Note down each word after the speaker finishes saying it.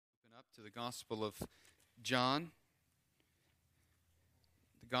to the Gospel of John.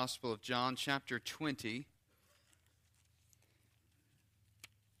 The Gospel of John, chapter 20.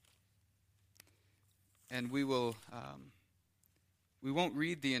 And we won't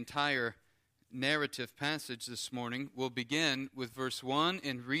read the entire narrative passage this morning. We'll begin with verse 1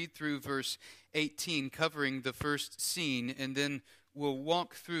 and read through verse 18, covering the first scene, and then we'll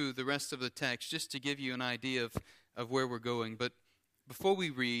walk through the rest of the text just to give you an idea of where we're going. But before we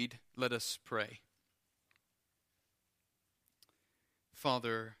read, let us pray.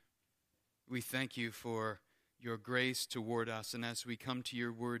 Father, we thank you for your grace toward us, and as we come to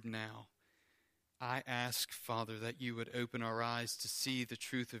your word now, I ask, Father, that you would open our eyes to see the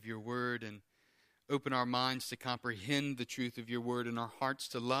truth of your word and open our minds to comprehend the truth of your word and our hearts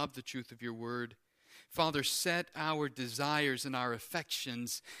to love the truth of your word. Father, set our desires and our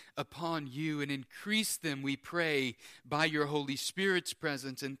affections upon you and increase them, we pray, by your Holy Spirit's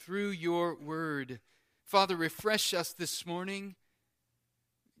presence and through your word. Father, refresh us this morning.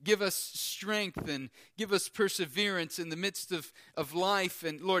 Give us strength and give us perseverance in the midst of life.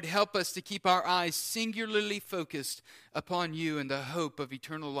 And Lord, help us to keep our eyes singularly focused upon you and the hope of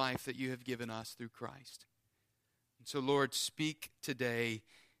eternal life that you have given us through Christ. And so, Lord, speak today,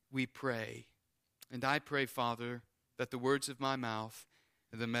 we pray. And I pray, Father, that the words of my mouth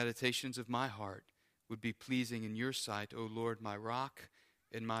and the meditations of my heart would be pleasing in your sight, O Lord, my rock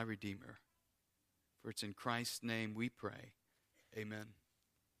and my redeemer. For it's in Christ's name we pray. Amen.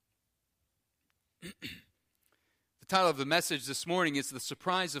 The title of the message this morning is The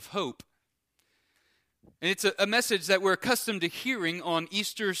Surprise of Hope. And it's a message that we're accustomed to hearing on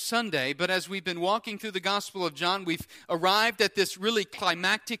Easter Sunday, but as we've been walking through the Gospel of John, we've arrived at this really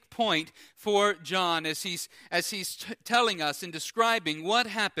climactic point for John as he's telling us and describing what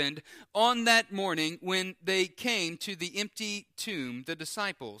happened on that morning when they came to the empty tomb, the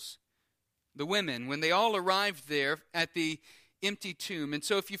disciples, the women, when they all arrived there at the empty tomb. And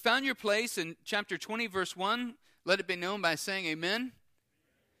so if you found your place in chapter 20, verse 1, let it be known by saying amen.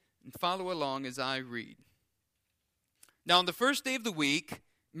 And follow along as I read. Now on the first day of the week,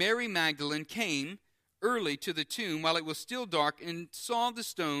 Mary Magdalene came early to the tomb while it was still dark and saw the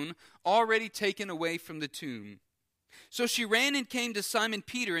stone already taken away from the tomb. So she ran and came to Simon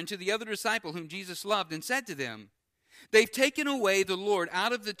Peter and to the other disciple whom Jesus loved and said to them, "They've taken away the Lord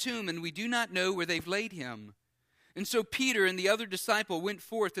out of the tomb, and we do not know where they've laid him." And so Peter and the other disciple went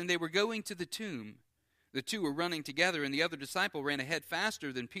forth, and they were going to the tomb. The two were running together, and the other disciple ran ahead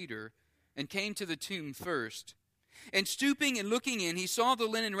faster than Peter and came to the tomb first. And stooping and looking in, he saw the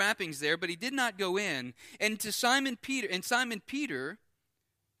linen wrappings there, but he did not go in. And Simon Peter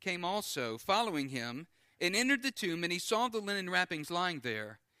came also, following him, and entered the tomb, and he saw the linen wrappings lying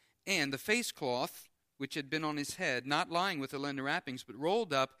there, and the face cloth which had been on his head, not lying with the linen wrappings, but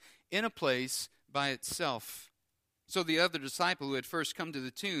rolled up in a place by itself. So the other disciple who had first come to the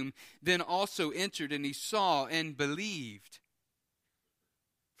tomb then also entered, and he saw and believed.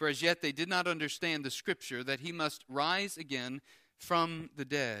 For as yet they did not understand the scripture that he must rise again from the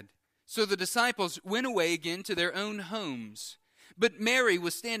dead. So the disciples went away again to their own homes. But Mary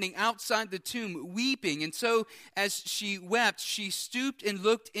was standing outside the tomb weeping, and so as she wept, she stooped and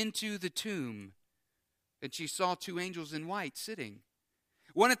looked into the tomb. And she saw two angels in white sitting,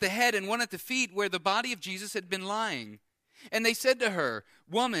 one at the head and one at the feet, where the body of Jesus had been lying. And they said to her,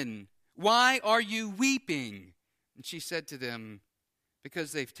 "Woman, why are you weeping?" And she said to them,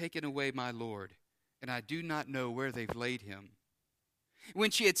 "Because they've taken away my Lord, and I do not know where they've laid him."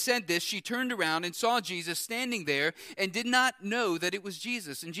 When she had said this, she turned around and saw Jesus standing there, and did not know that it was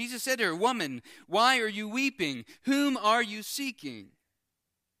Jesus. And Jesus said to her, "Woman, why are you weeping? Whom are you seeking?"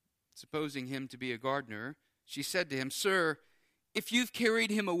 Supposing him to be a gardener, she said to him, "Sir, if you've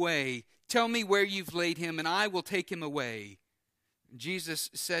carried him away, tell me where you've laid him, and I will take him away." Jesus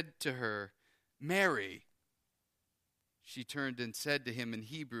said to her, "Mary." She turned and said to him in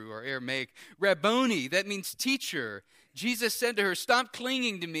Hebrew or Aramaic, "Rabboni," that means teacher. Jesus said to her, "Stop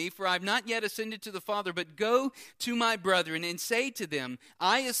clinging to me, for I have not yet ascended to the Father, but go to my brethren and say to them,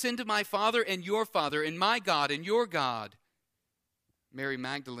 I ascend to my Father and your Father, and my God and your God." Mary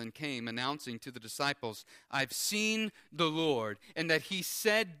Magdalene came, announcing to the disciples, "I've seen the Lord," and that he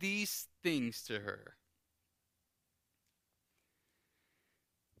said these things to her.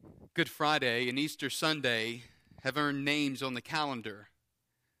 Good Friday and Easter Sunday have earned names on the calendar.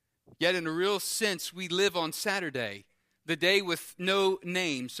 Yet in a real sense, we live on Saturday, the day with no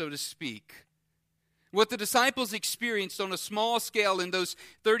name, so to speak. What the disciples experienced on a small scale in those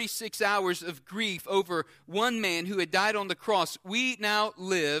 36 hours of grief over one man who had died on the cross, we now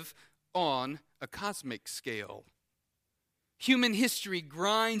live on a cosmic scale. Human history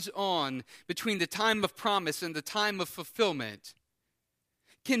grinds on between the time of promise and the time of fulfillment.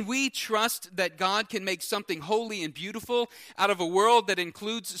 Can we trust that God can make something holy and beautiful out of a world that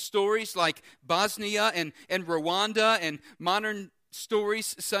includes stories like Bosnia and Rwanda and modern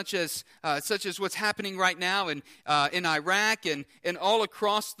stories such as what's happening right now in Iraq and all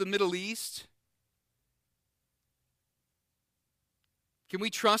across the Middle East? Can we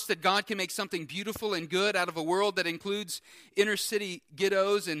trust that God can make something beautiful and good out of a world that includes inner city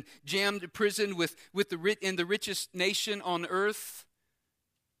ghettos and jammed prison in the richest nation on earth?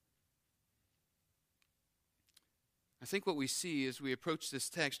 I think what we see as we approach this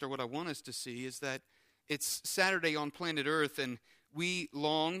text, or what I want us to see, is that it's Saturday on planet Earth, and we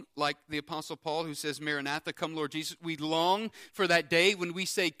long, like the Apostle Paul who says, Maranatha, come Lord Jesus, we long for that day when we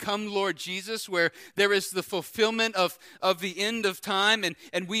say, come Lord Jesus, where there is the fulfillment of the end of time,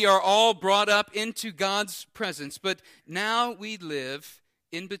 and we are all brought up into God's presence. But now we live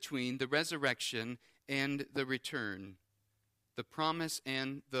in between the resurrection and the return, the promise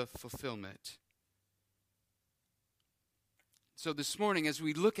and the fulfillment. So this morning, as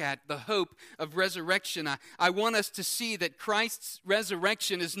we look at the hope of resurrection, I want us to see that Christ's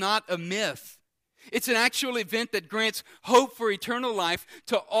resurrection is not a myth. It's an actual event that grants hope for eternal life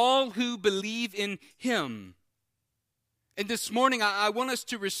to all who believe in Him. And this morning, I want us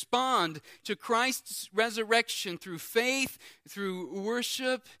to respond to Christ's resurrection through faith, through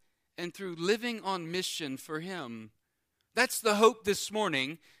worship, and through living on mission for Him. That's the hope this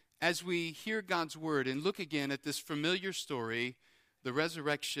morning, as we hear God's word and look again at this familiar story, the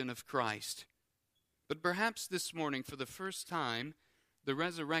resurrection of Christ. But perhaps this morning, for the first time, the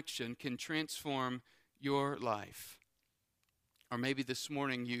resurrection can transform your life. Or maybe this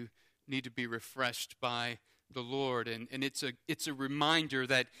morning you need to be refreshed by the Lord, and it's a reminder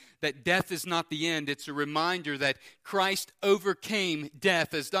that death is not the end. It's a reminder that Christ overcame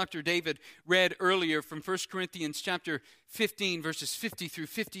death, as Dr. David read earlier from 1 Corinthians chapter 15, verses 50 through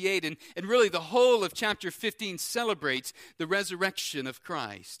 58, and really the whole of chapter 15 celebrates the resurrection of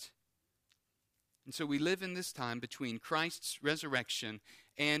Christ. And so we live in this time between Christ's resurrection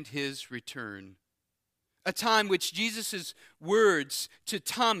and His return. A time which Jesus' words to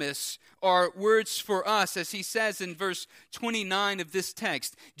Thomas are words for us, as He says in verse 29 of this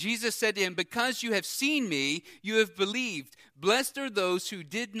text. Jesus said to him, because you have seen me, you have believed. Blessed are those who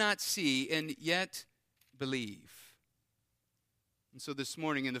did not see and yet believe. And so this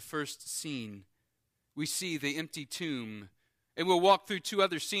morning in the first scene, we see the empty tomb. And we'll walk through two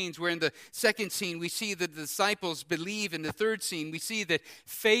other scenes where in the second scene we see that the disciples believe. In the third scene we see that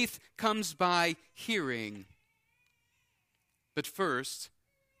faith comes by hearing. But first,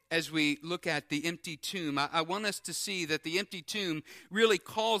 as we look at the empty tomb, I want us to see that the empty tomb really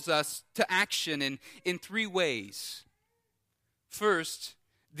calls us to action in three ways. First,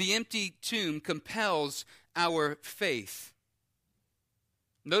 the empty tomb compels our faith.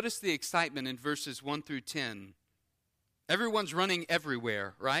 Notice the excitement in verses 1 through 10. Everyone's running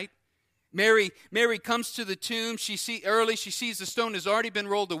everywhere, right? Mary comes to the tomb. She sees the stone has already been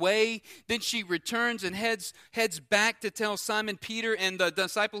rolled away. Then she returns and heads back to tell Simon Peter and the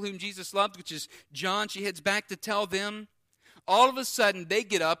disciple whom Jesus loved, which is John. She heads back to tell them. All of a sudden, they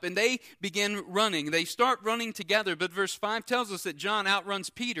get up and they begin running. They start running together, but verse 5 tells us that John outruns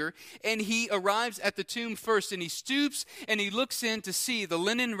Peter, and he arrives at the tomb first, and he stoops and he looks in to see the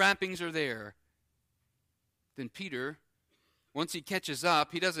linen wrappings are there. Then Peter, once he catches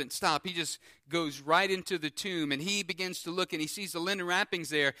up, he doesn't stop. He just goes right into the tomb, and he begins to look, and he sees the linen wrappings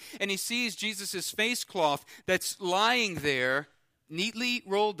there, and he sees Jesus' face cloth that's lying there, neatly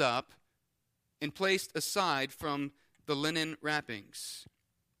rolled up and placed aside from the linen wrappings.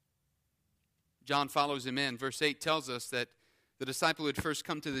 John follows him in. Verse 8 tells us that the disciple who had first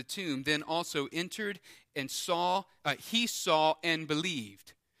come to the tomb then also entered and saw and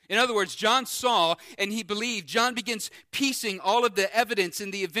believed. In other words, John saw and he believed. John begins piecing all of the evidence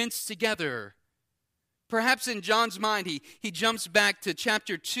and the events together. Perhaps in John's mind, he jumps back to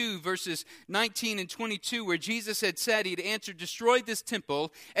chapter 2, verses 19 and 22, where Jesus had said he'd answered, destroy this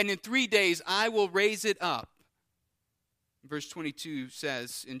temple, and in 3 days I will raise it up. Verse 22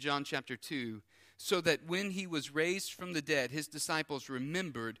 says in John chapter 2, so that when he was raised from the dead, his disciples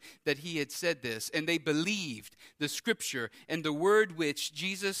remembered that he had said this, and they believed the scripture and the word which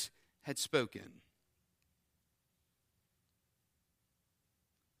Jesus had spoken.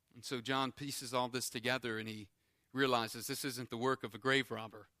 And so John pieces all this together, and he realizes this isn't the work of a grave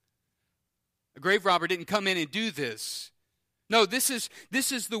robber. A grave robber didn't come in and do this. No, this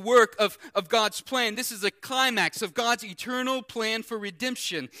is the work of God's plan. This is a climax of God's eternal plan for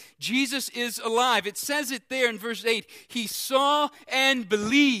redemption. Jesus is alive. It says it there in verse 8. He saw and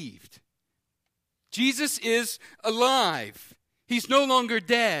believed. Jesus is alive. He's no longer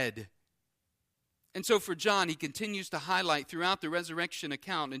dead. And so for John, he continues to highlight throughout the resurrection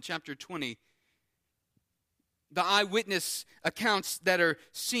account in chapter 20, the eyewitness accounts that are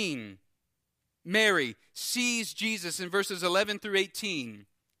seen. Mary sees Jesus in verses 11 through 18.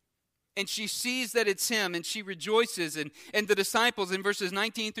 And she sees that it's him, and she rejoices. And the disciples in verses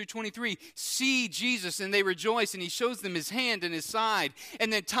 19 through 23 see Jesus, and they rejoice, and he shows them his hand and his side.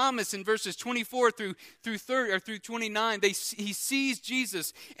 And then Thomas in verses 24 through 29, he sees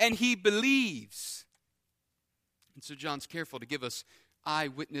Jesus, and he believes. And so John's careful to give us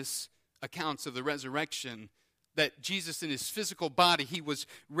eyewitness accounts of the resurrection, that Jesus in his physical body, he was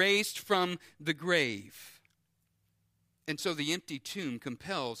raised from the grave. And so the empty tomb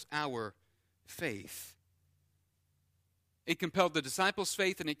compels our faith. It compelled the disciples'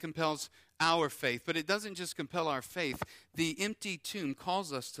 faith and it compels our faith. But it doesn't just compel our faith. The empty tomb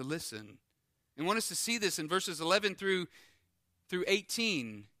calls us to listen. And I want us to see this in verses 11 through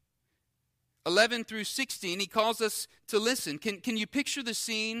 18. 11 through 16, he calls us to listen. Can you picture the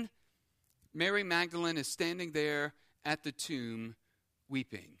scene? Mary Magdalene is standing there at the tomb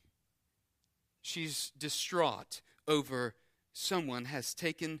weeping. She's distraught over someone has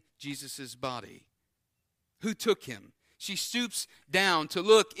taken Jesus' body. Who took him? She stoops down to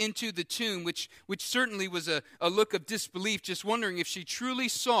look into the tomb, which certainly was a look of disbelief, just wondering if she truly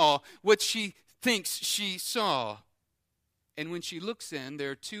saw what she thinks she saw. And when she looks in,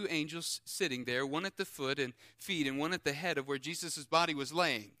 there are two angels sitting there, one at the foot and feet and one at the head of where Jesus' body was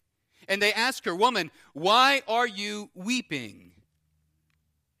laying. And they ask her, "Woman, why are you weeping?"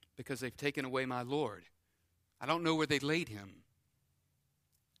 "Because they've taken away my Lord. I don't know where they laid him."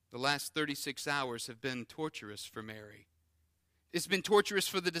 The last 36 hours have been torturous for Mary. It's been torturous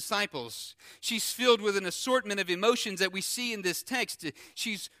for the disciples. She's filled with an assortment of emotions that we see in this text.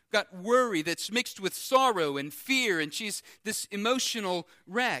 She's got worry that's mixed with sorrow and fear, and she's this emotional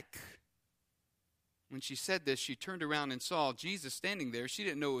wreck. When she said this, she turned around and saw Jesus standing there. She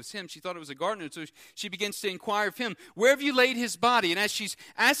didn't know it was him. She thought it was a gardener, so she begins to inquire of him, "Where have you laid his body?" And as she's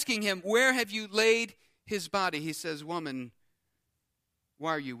asking him, "Where have you laid his body?" he says, "Woman,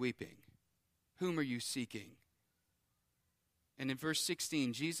 why are you weeping? Whom are you seeking?" And in verse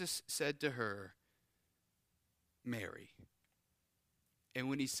 16, Jesus said to her, "Mary." And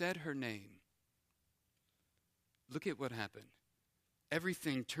when he said her name, look at what happened.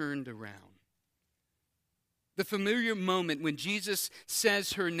 Everything turned around. The familiar moment when Jesus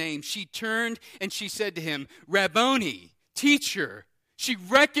says her name, she turned and she said to him, "Rabboni," teacher. She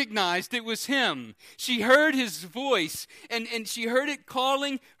recognized it was him. She heard his voice, and she heard it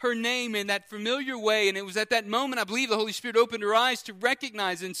calling her name in that familiar way. And it was at that moment, I believe, the Holy Spirit opened her eyes to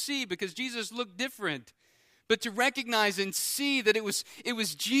recognize and see, because Jesus looked different. But to recognize and see that it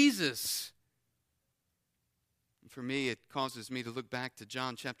was Jesus. And for me, it causes me to look back to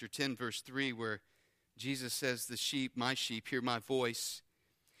John chapter 10, verse 3, where Jesus says, "The sheep, my sheep, hear my voice."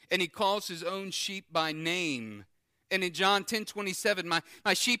 And he calls his own sheep by name. And in John 10:27,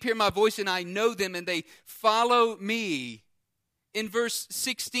 my sheep hear my voice, and I know them, and they follow me. In verse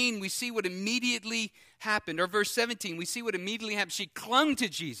 16, we see what immediately happened. Or verse 17, we see what immediately happened. She clung to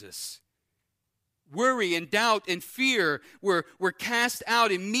Jesus. Worry and doubt and fear were cast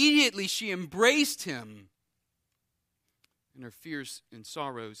out. Immediately she embraced him. And her fears and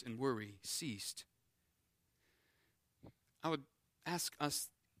sorrows and worry ceased. I would ask us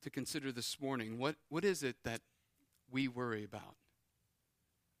to consider this morning, what is it that we worry about?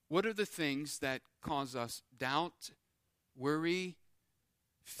 What are the things that cause us doubt, worry,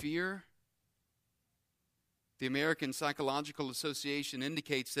 fear? The American Psychological Association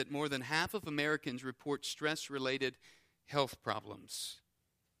indicates that more than half of Americans report stress-related health problems.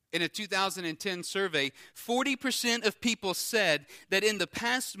 In a 2010 survey, 40% of people said that in the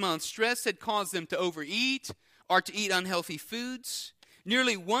past month, stress had caused them to overeat or to eat unhealthy foods.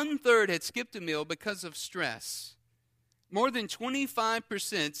 Nearly 1/3 had skipped a meal because of stress. More than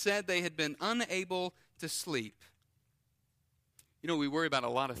 25% said they had been unable to sleep. You know, we worry about a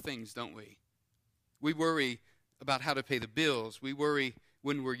lot of things, don't we? We worry about how to pay the bills. We worry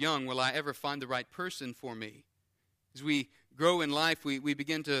when we're young, will I ever find the right person for me? As we grow in life, we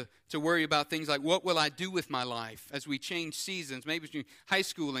begin to worry about things like, what will I do with my life? As we change seasons, maybe between high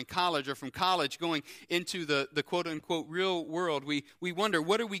school and college, or from college going into the quote-unquote real world, we wonder,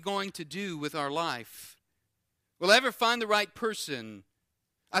 what are we going to do with our life? Will I ever find the right person?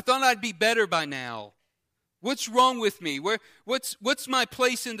 I thought I'd be better by now. What's wrong with me? What's my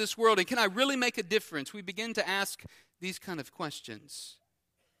place in this world? And can I really make a difference? We begin to ask these kind of questions.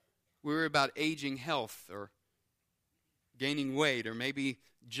 We worry about aging health or gaining weight or maybe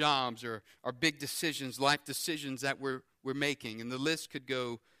jobs or big decisions, life decisions that we're making. And the list could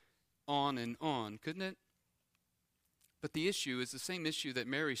go on and on, couldn't it? But the issue is the same issue that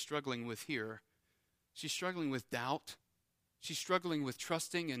Mary's struggling with here. She's struggling with doubt. She's struggling with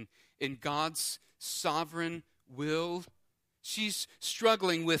trusting in God's sovereign will. She's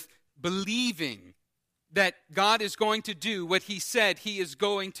struggling with believing that God is going to do what He said He is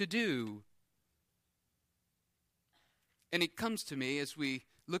going to do. And it comes to me as we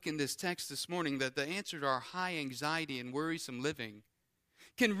look in this text this morning that the answer to our high anxiety and worrisome living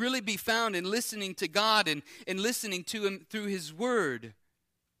can really be found in listening to God and listening to Him through His Word.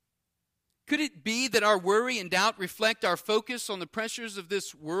 Could it be that our worry and doubt reflect our focus on the pressures of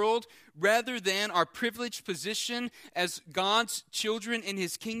this world rather than our privileged position as God's children in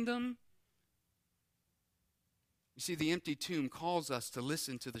His kingdom? You see, the empty tomb calls us to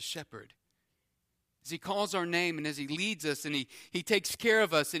listen to the shepherd. As He calls our name and as He leads us and He takes care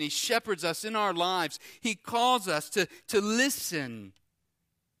of us and He shepherds us in our lives, He calls us to listen.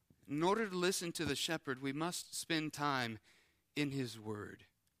 In order to listen to the shepherd, we must spend time in His Word.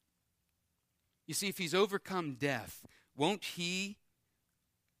 You see, if He's overcome death, won't He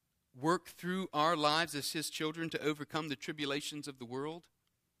work through our lives as His children to overcome the tribulations of the world?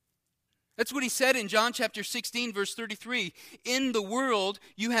 That's what He said in John chapter 16, verse 33. In the world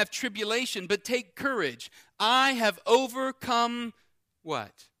you have tribulation, but take courage. I have overcome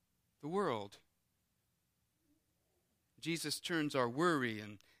what? The world. Jesus turns our worry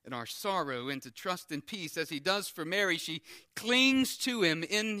and our sorrow into trust and peace as He does for Mary. She clings to Him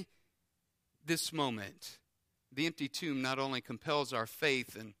in this moment. The empty tomb not only compels our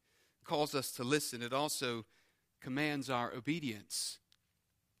faith and calls us to listen, it also commands our obedience.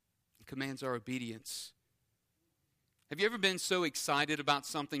 It commands our obedience. Have you ever been so excited about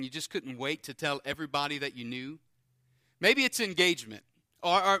something you just couldn't wait to tell everybody that you knew? Maybe it's engagement.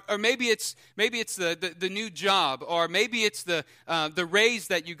 Or maybe it's the new job, or maybe it's the raise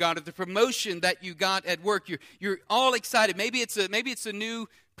that you got, or the promotion that you got at work. You're all excited. Maybe it's a new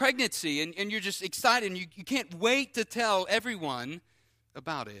pregnancy, and you're just excited, and you can't wait to tell everyone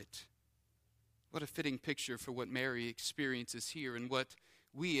about it. What a fitting picture for what Mary experiences here, and what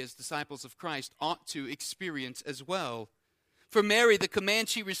we as disciples of Christ ought to experience as well. For Mary, the command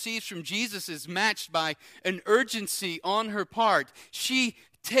she receives from Jesus is matched by an urgency on her part. She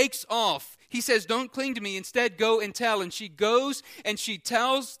takes off. He says, don't cling to me, instead go and tell. And she goes and she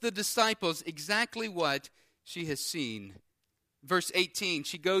tells the disciples exactly what she has seen. Verse 18,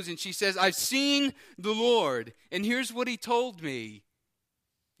 she goes and she says, I've seen the Lord, and here's what He told me.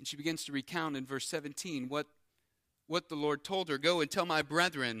 And she begins to recount in verse 17 what the Lord told her. Go and tell my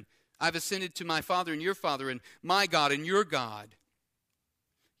brethren, I've ascended to my Father and your Father, and my God and your God.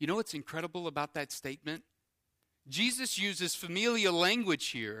 You know what's incredible about that statement? Jesus uses familial language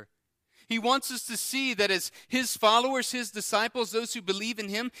here. He wants us to see that as His followers, His disciples, those who believe in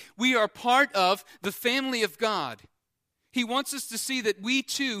Him, we are part of the family of God. He wants us to see that we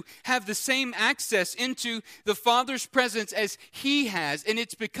too have the same access into the Father's presence as He has, and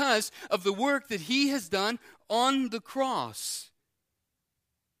it's because of the work that He has done on the cross.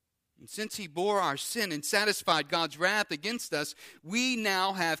 And since He bore our sin and satisfied God's wrath against us, we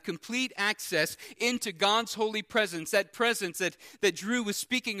now have complete access into God's holy presence. That presence that Drew was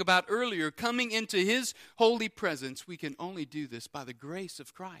speaking about earlier, coming into His holy presence. We can only do this by the grace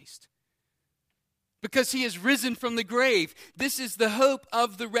of Christ, because He has risen from the grave. This is the hope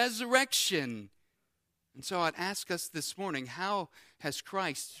of the resurrection. And so I'd ask us this morning, how has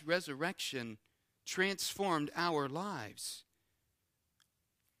Christ's resurrection transformed our lives?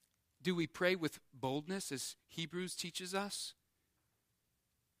 Do we pray with boldness as Hebrews teaches us?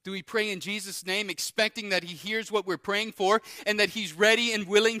 Do we pray in Jesus' name expecting that He hears what we're praying for and that He's ready and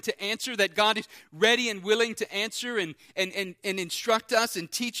willing to answer, that God is ready and willing to answer and instruct us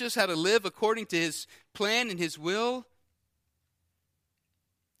and teach us how to live according to His plan and His will?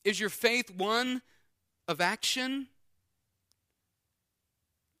 Is your faith one of action?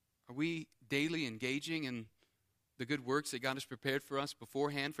 Are we daily engaging in the good works that God has prepared for us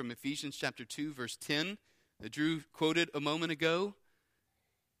beforehand from Ephesians chapter 2, verse 10 that Drew quoted a moment ago?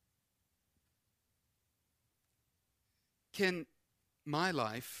 Can my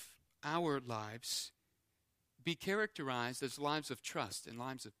life, our lives, be characterized as lives of trust and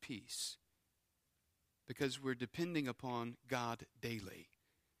lives of peace? Because we're depending upon God daily.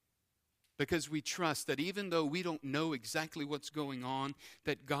 because we trust that even though we don't know exactly what's going on,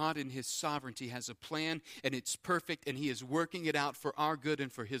 that God in His sovereignty has a plan, and it's perfect, and He is working it out for our good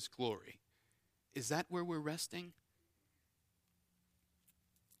and for His glory. Is that where we're resting?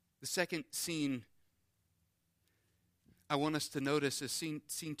 The second scene I want us to notice is scene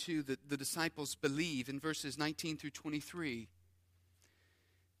 2, that the disciples believe in verses 19 through 23.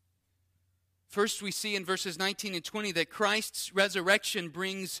 First, we see in verses 19 and 20 that Christ's resurrection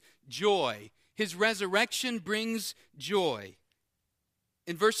brings joy. His resurrection brings joy.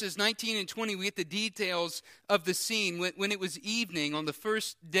 In verses 19 and 20, we get the details of the scene when it was evening on the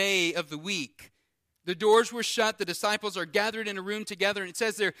first day of the week. The doors were shut. The disciples are gathered in a room together. And it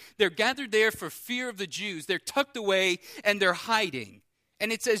says they're gathered there for fear of the Jews. They're tucked away and they're hiding.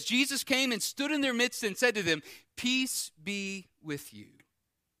 And it says Jesus came and stood in their midst and said to them, "Peace be with you."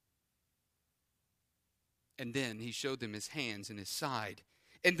 And then he showed them his hands and his side.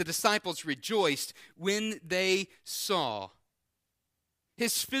 And the disciples rejoiced when they saw.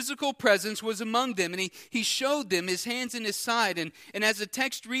 His physical presence was among them, and he showed them his hands and his side. And as the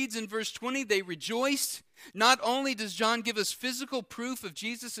text reads in verse 20, they rejoiced. Not only does John give us physical proof of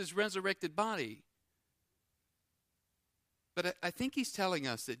Jesus' resurrected body, but I think he's telling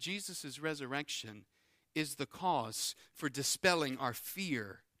us that Jesus' resurrection is the cause for dispelling our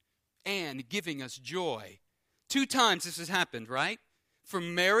fear and giving us joy. 2 times this has happened, right? For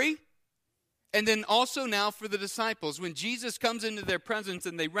Mary, and then also now for the disciples. When Jesus comes into their presence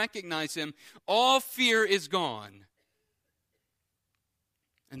and they recognize him, all fear is gone.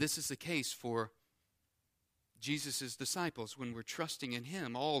 And this is the case for Jesus' disciples. When we're trusting in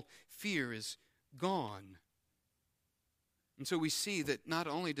him, all fear is gone. And so we see that not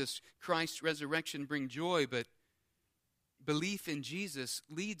only does Christ's resurrection bring joy, but belief in Jesus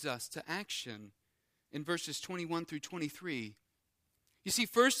leads us to action in verses 21 through 23. You see,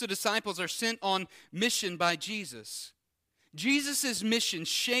 first the disciples are sent on mission by Jesus. Jesus' mission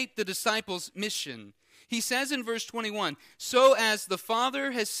shaped the disciples' mission. He says in verse 21, "So as the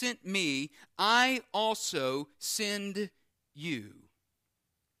Father has sent me, I also send you."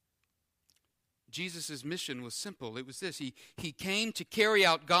 Jesus' mission was simple. It was this. He came to carry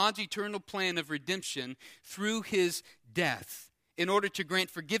out God's eternal plan of redemption through his death, in order to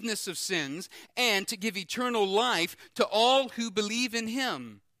grant forgiveness of sins and to give eternal life to all who believe in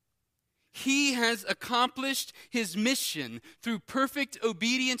him. He has accomplished his mission through perfect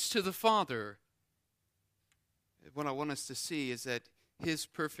obedience to the Father. What I want us to see is that his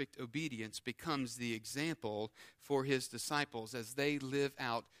perfect obedience becomes the example for his disciples as they live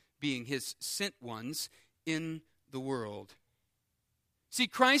out being his sent ones in the world. See,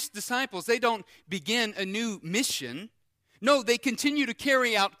 Christ's disciples, they don't begin a new mission. No, they continue to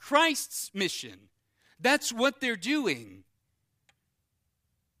carry out Christ's mission. That's what they're doing.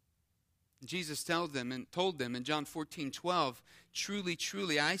 Jesus told them in John 14:12, "Truly,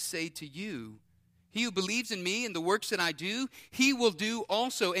 truly, I say to you, he who believes in me and the works that I do, he will do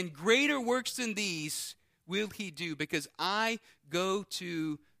also, and greater works than these will he do, because I go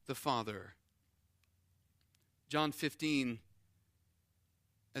to the Father." John 15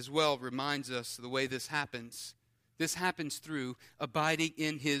 as well reminds us of the way this happens. This happens through abiding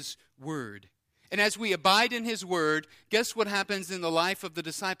in his word. And as we abide in his word, guess what happens in the life of the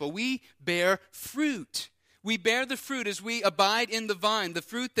disciple? We bear fruit. We bear the fruit as we abide in the vine, the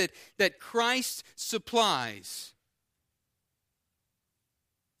fruit that Christ supplies.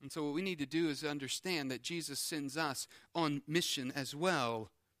 And so what we need to do is understand that Jesus sends us on mission as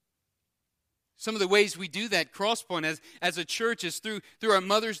well. Some of the ways we do that, Crosspoint, as a church, is through our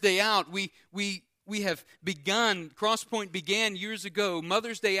Mother's Day Out. We have begun, Crosspoint began years ago,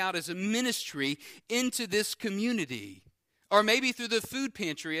 Mother's Day Out as a ministry into this community. Or maybe through the food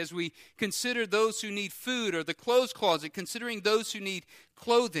pantry as we consider those who need food, or the clothes closet, considering those who need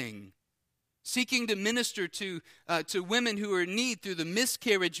clothing. Seeking to minister to women who are in need through the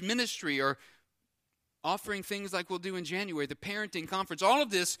miscarriage ministry, or offering things like we'll do in January, the parenting conference. All of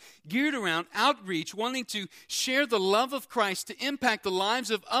this geared around outreach, wanting to share the love of Christ to impact the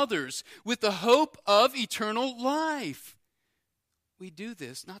lives of others with the hope of eternal life. We do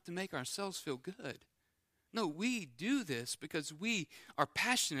this not to make ourselves feel good. No, we do this because we are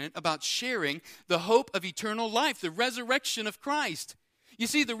passionate about sharing the hope of eternal life, the resurrection of Christ. You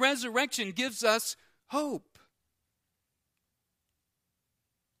see, the resurrection gives us hope.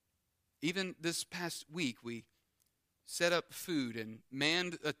 Even this past week, we set up food and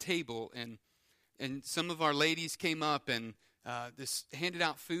manned a table, and some of our ladies came up and handed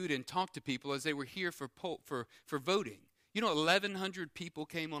out food and talked to people as they were here for voting. You know, 1,100 people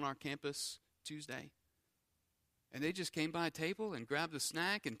came on our campus Tuesday. And they just came by a table and grabbed a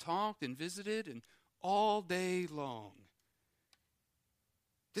snack and talked and visited and all day long.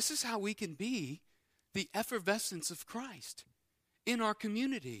 This is how we can be the effervescence of Christ in our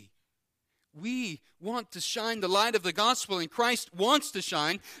community. We want to shine the light of the gospel, and Christ wants to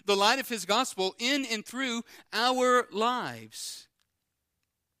shine the light of his gospel in and through our lives.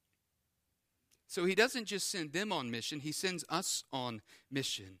 So he doesn't just send them on mission, he sends us on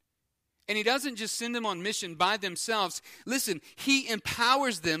mission. And he doesn't just send them on mission by themselves. Listen, he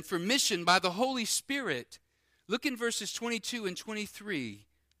empowers them for mission by the Holy Spirit. Look in verses 22 and 23.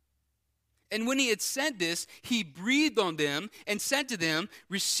 And when he had said this, he breathed on them and said to them,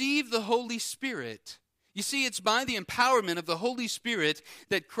 receive the Holy Spirit. You see, it's by the empowerment of the Holy Spirit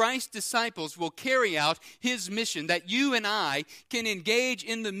that Christ's disciples will carry out his mission, that you and I can engage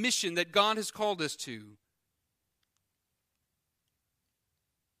in the mission that God has called us to.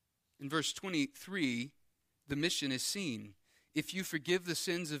 In verse 23, the mission is seen. If you forgive the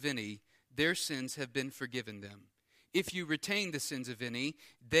sins of any, their sins have been forgiven them. If you retain the sins of any,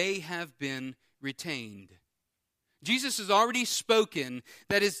 they have been retained. Jesus has already spoken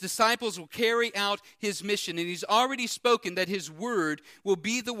that his disciples will carry out his mission, and he's already spoken that his word will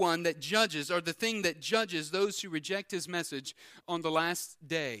be the one that judges, or the thing that judges those who reject his message on the last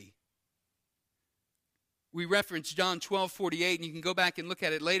day. We reference John 12:48, and you can go back and look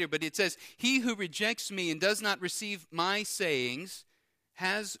at it later, but it says, he who rejects me and does not receive my sayings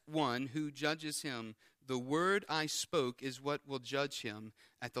has one who judges him. The word I spoke is what will judge him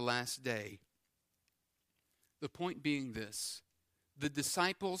at the last day. The point being this: the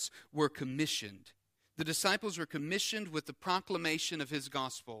disciples were commissioned. The disciples were commissioned with the proclamation of his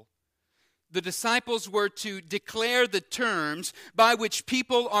gospel. The disciples were to declare the terms by which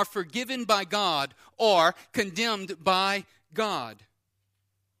people are forgiven by God or condemned by God.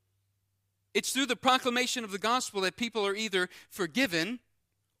 It's through the proclamation of the gospel that people are either forgiven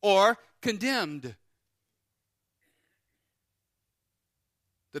or condemned.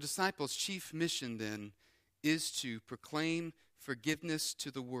 The disciples' chief mission, then, is to proclaim forgiveness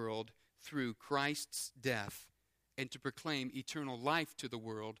to the world through Christ's death and to proclaim eternal life to the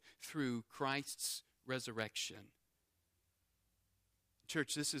world through Christ's resurrection.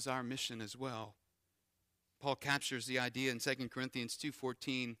 Church, this is our mission as well. Paul captures the idea in 2 Corinthians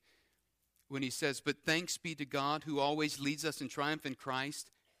 2:14 when he says, but thanks be to God who always leads us in triumph in Christ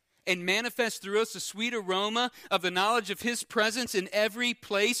and manifests through us a sweet aroma of the knowledge of his presence in every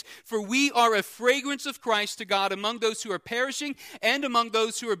place. For we are a fragrance of Christ to God among those who are perishing and among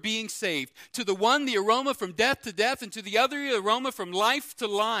those who are being saved. To the one, the aroma from death to death, and to the other, the aroma from life to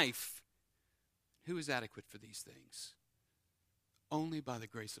life. Who is adequate for these things? Only by the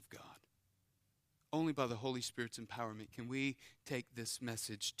grace of God. Only by the Holy Spirit's empowerment can we take this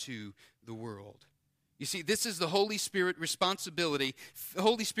message to the world. You see, this is the Holy Spirit responsibility,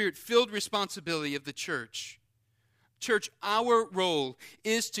 Holy Spirit-filled responsibility of the church. Church, our role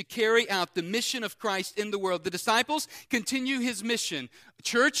is to carry out the mission of Christ in the world. The disciples continue his mission.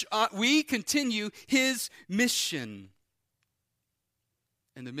 Church, we continue his mission.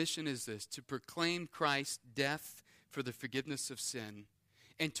 And the mission is this: to proclaim Christ's death for the forgiveness of sin,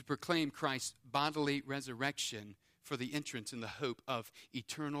 and to proclaim Christ's bodily resurrection for the entrance and the hope of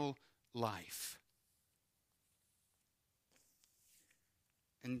eternal life.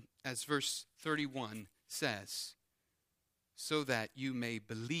 And as verse 31 says, so that you may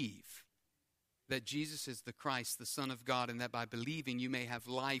believe that Jesus is the Christ, the Son of God, and that by believing you may have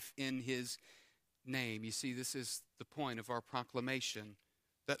life in his name. You see, this is the point of our proclamation,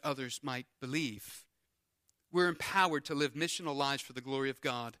 that others might believe. We're empowered to live missional lives for the glory of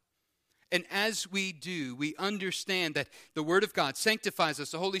God. And as we do, we understand that the Word of God sanctifies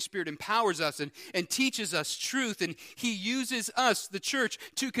us. The Holy Spirit empowers us and teaches us truth. And he uses us, the church,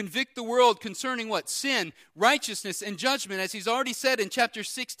 to convict the world concerning what? Sin, righteousness, and judgment, as he's already said in chapter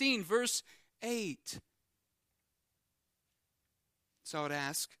 16, verse 8. So I would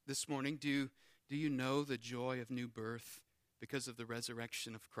ask this morning, do you know the joy of new birth because of the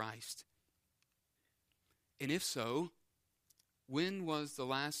resurrection of Christ? And if so, when was the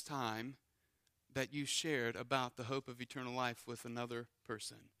last time that you shared about the hope of eternal life with another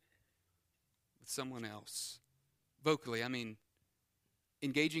person, with someone else? Vocally,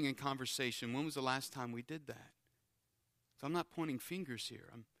 engaging in conversation. When was the last time we did that? So I'm not pointing fingers here.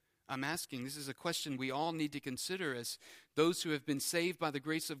 I'm asking, this is a question we all need to consider as those who have been saved by the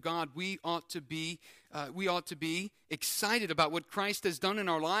grace of God. We ought to be excited about what Christ has done in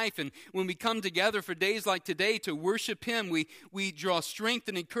our life. And when we come together for days like today to worship him, we draw strength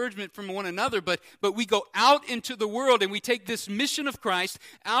and encouragement from one another. But we go out into the world and we take this mission of Christ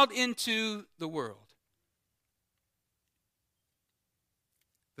out into the world.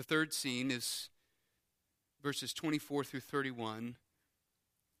 The third scene is verses 24 through 31.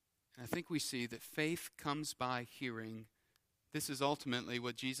 I think we see that faith comes by hearing. This is ultimately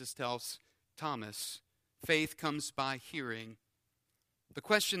what Jesus tells Thomas. Faith comes by hearing. The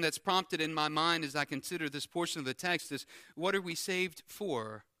question that's prompted in my mind as I consider this portion of the text is, what are we saved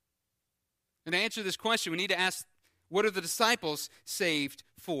for? And to answer this question, we need to ask, what are the disciples saved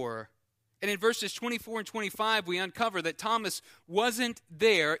for? And in verses 24 and 25, we uncover that Thomas wasn't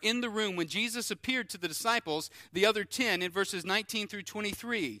there in the room when Jesus appeared to the disciples, the other 10, in verses 19 through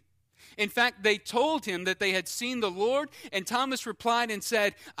 23. In fact, they told him that they had seen the Lord, and Thomas replied and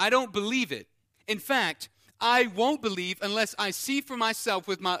said, I don't believe it. In fact, I won't believe unless I see for myself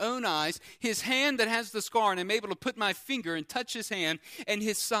with my own eyes his hand that has the scar, and I'm able to put my finger and touch his hand and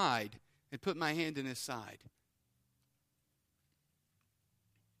his side, and put my hand in his side.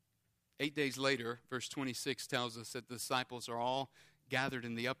 8 days later, verse 26 tells us that the disciples are all gathered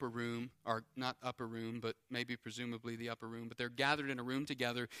in the upper room, or not upper room, but maybe presumably the upper room, but they're gathered in a room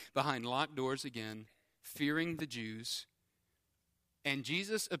together behind locked doors again, fearing the Jews. And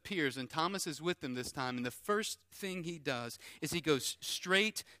Jesus appears, and Thomas is with them this time, and the first thing he does is he goes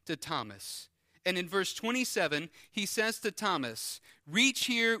straight to Thomas. And in verse 27, he says to Thomas, reach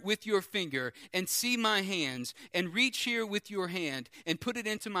here with your finger and see my hands, and reach here with your hand and put it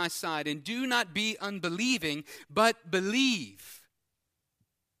into my side, and do not be unbelieving, but believe.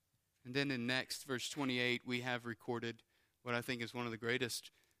 And then in next, verse 28, we have recorded what I think is one of the greatest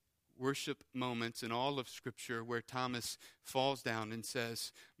worship moments in all of Scripture, where Thomas falls down and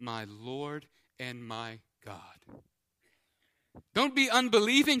says, my Lord and my God. Don't be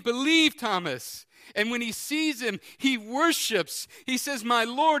unbelieving, believe, Thomas. And when he sees him, he worships. He says, my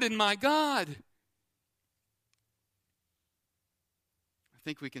Lord and my God. I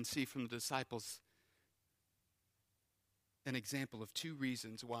think we can see from the disciples an example of two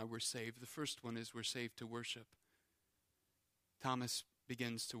reasons why we're saved. The first one is we're saved to worship. Thomas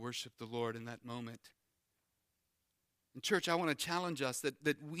begins to worship the Lord in that moment. And church, I want to challenge us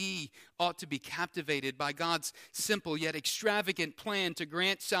that we ought to be captivated by God's simple yet extravagant plan to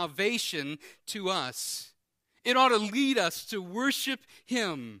grant salvation to us. It ought to lead us to worship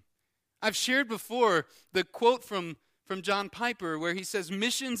Him. I've shared before the quote from John Piper where he says,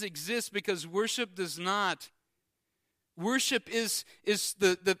 missions exist because worship does not. Worship is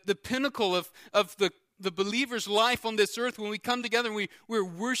the pinnacle of the believer's life on this earth. When we come together and we're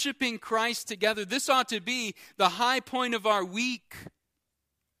worshiping Christ together, this ought to be the high point of our week.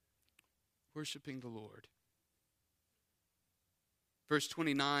 Worshiping the Lord. Verse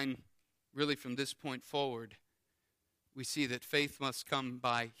 29, really from this point forward, we see that faith must come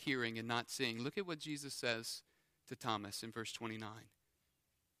by hearing and not seeing. Look at what Jesus says to Thomas in verse 29.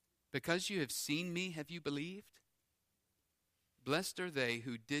 Because you have seen me, have you believed? Blessed are they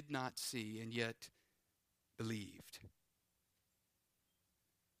who did not see and yet believed.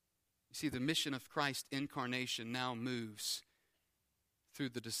 You see, the mission of Christ's incarnation now moves through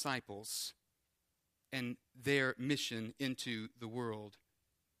the disciples and their mission into the world.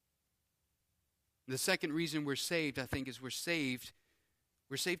 The second reason we're saved, I think, is we're saved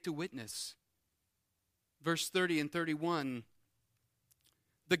to witness. Verse 30 and 31,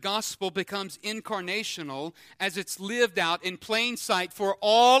 the gospel becomes incarnational as it's lived out in plain sight for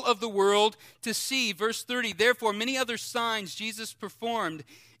all of the world to see. Verse 30, therefore many other signs Jesus performed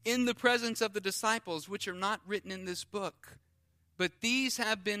in the presence of the disciples, which are not written in this book. But these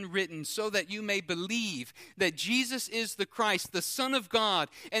have been written so that you may believe that Jesus is the Christ, the Son of God,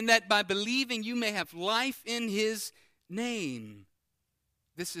 and that by believing you may have life in His name.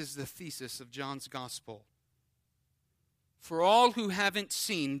 This is the thesis of John's gospel. For all who haven't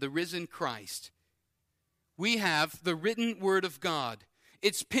seen the risen Christ, we have the written Word of God.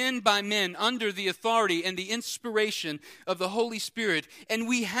 It's penned by men under the authority and the inspiration of the Holy Spirit. And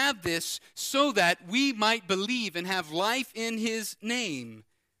we have this so that we might believe and have life in His name.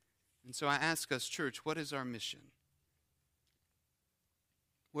 And so I ask us, church, what is our mission?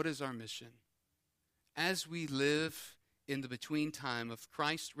 What is our mission? As we live in the between time of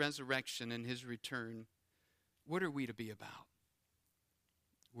Christ's resurrection and His return, what are we to be about?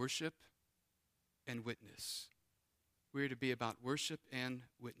 Worship and witness. We're to be about worship and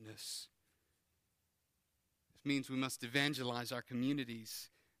witness. This means we must evangelize our communities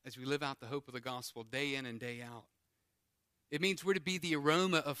as we live out the hope of the gospel day in and day out. It means we're to be the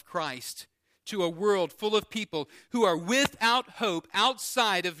aroma of Christ to a world full of people who are without hope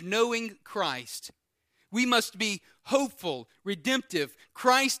outside of knowing Christ. We must be hopeful, redemptive,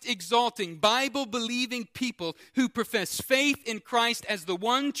 Christ-exalting, Bible-believing people who profess faith in Christ as the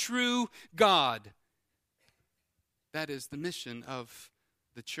one true God. That is the mission of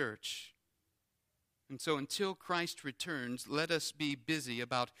the church. And so until Christ returns, let us be busy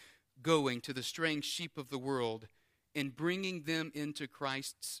about going to the straying sheep of the world and bringing them into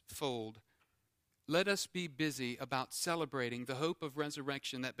Christ's fold. Let us be busy about celebrating the hope of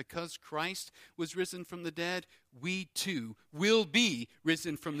resurrection, that because Christ was risen from the dead, we too will be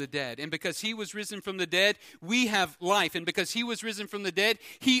risen from the dead. And because he was risen from the dead, we have life. And because he was risen from the dead,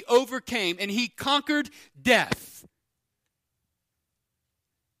 he overcame and he conquered death.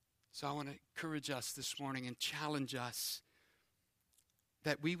 So I want to encourage us this morning and challenge us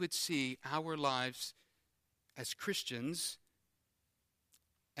that we would see our lives as Christians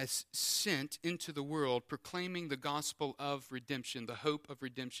as sent into the world, proclaiming the gospel of redemption, the hope of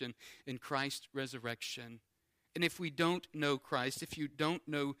redemption in Christ's resurrection. And if we don't know Christ, if you don't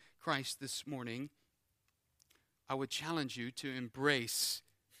know Christ this morning, I would challenge you to embrace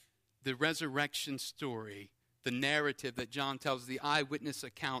the resurrection story, the narrative that John tells, the eyewitness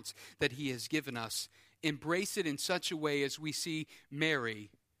accounts that he has given us. Embrace it in such a way as we see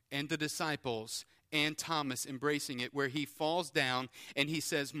Mary and the disciples and Thomas embracing it, where he falls down and he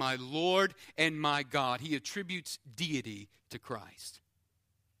says, "My Lord and my God." He attributes deity to Christ.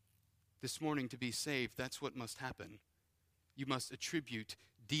 This morning, to be saved, that's what must happen. You must attribute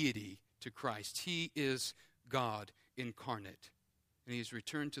deity to Christ. He is God incarnate, and he has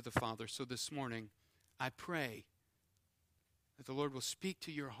returned to the Father. So this morning, I pray that the Lord will speak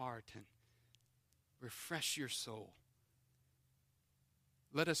to your heart and refresh your soul.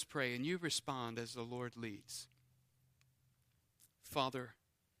 Let us pray, and you respond as the Lord leads. Father,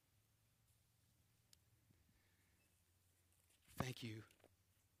 thank you.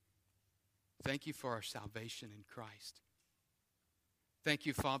 Thank you for our salvation in Christ. Thank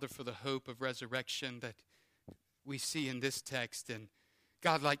you, Father, for the hope of resurrection that we see in this text. And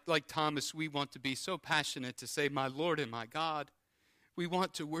God, like Thomas, we want to be so passionate to say, "My Lord and my God." We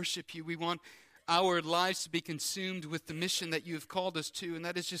want to worship you. We want our lives to be consumed with the mission that you have called us to, and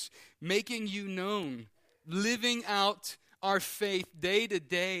that is just making you known, living out our faith day to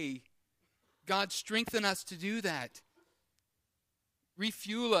day. God, strengthen us to do that.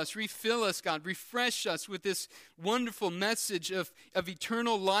 Refuel us, refill us, God. Refresh us with this wonderful message of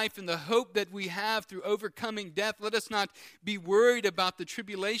eternal life and the hope that we have through overcoming death. Let us not be worried about the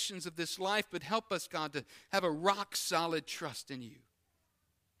tribulations of this life, but help us, God, to have a rock-solid trust in you.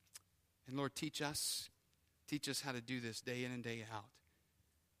 And Lord, teach us how to do this day in and day out.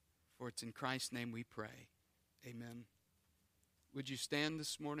 For it's in Christ's name we pray. Amen. Would you stand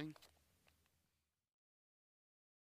this morning?